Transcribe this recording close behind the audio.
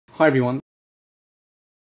Hi everyone.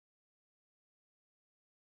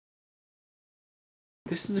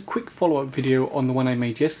 This is a quick follow-up video on the one I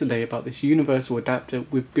made yesterday about this universal adapter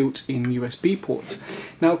with built-in USB ports.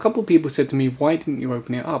 Now a couple of people said to me, why didn't you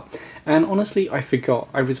open it up? And honestly, I forgot.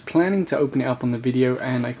 I was planning to open it up on the video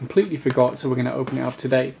and I completely forgot, so we're going to open it up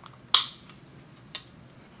today.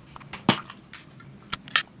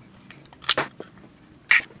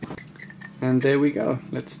 And there we go.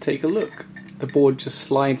 Let's take a look. The board just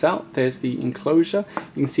slides out. There's the enclosure.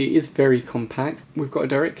 You can see it is very compact. We've got a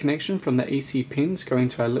direct connection from the AC pins going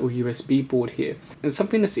to our little USB board here. And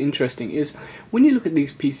something that's interesting is when you look at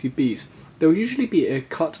these PCBs, there will usually be a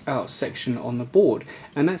cut out section on the board,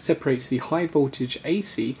 and that separates the high voltage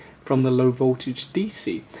AC from the low voltage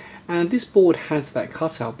DC. And this board has that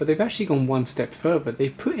cutout, but they've actually gone one step further.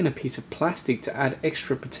 They've put in a piece of plastic to add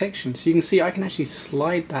extra protection. So you can see I can actually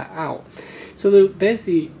slide that out. So there's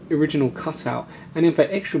the original cutout, and then for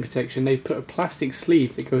extra protection they put a plastic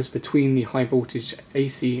sleeve that goes between the high voltage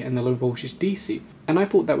AC and the low voltage DC. And I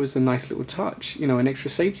thought that was a nice little touch, you know, an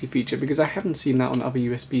extra safety feature, because I haven't seen that on other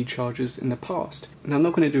USB chargers in the past. Now I'm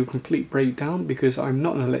not going to do a complete breakdown because I'm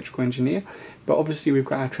not an electrical engineer, but obviously we've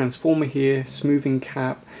got our transformer here, smoothing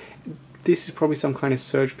cap. This is probably some kind of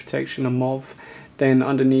surge protection, a MOV. Then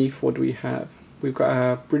underneath, what do we have? We've got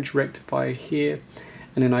our bridge rectifier here,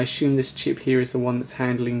 and then I assume this chip here is the one that's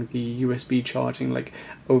handling the USB charging, like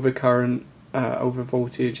overcurrent, over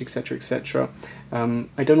voltage, etc, etc.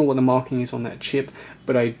 I don't know what the marking is on that chip,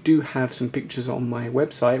 but I do have some pictures on my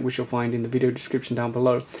website which you'll find in the video description down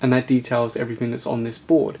below, and that details everything that's on this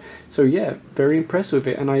board. So yeah, very impressed with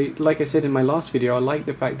it, and like I said in my last video, I like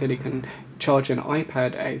the fact that it can charge an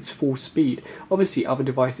iPad at its full speed. Obviously other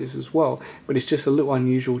devices as well, but it's just a little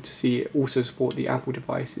unusual to see it also support the Apple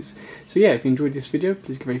devices. So yeah, if you enjoyed this video,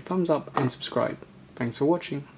 please give it a thumbs up and subscribe. Thanks for watching.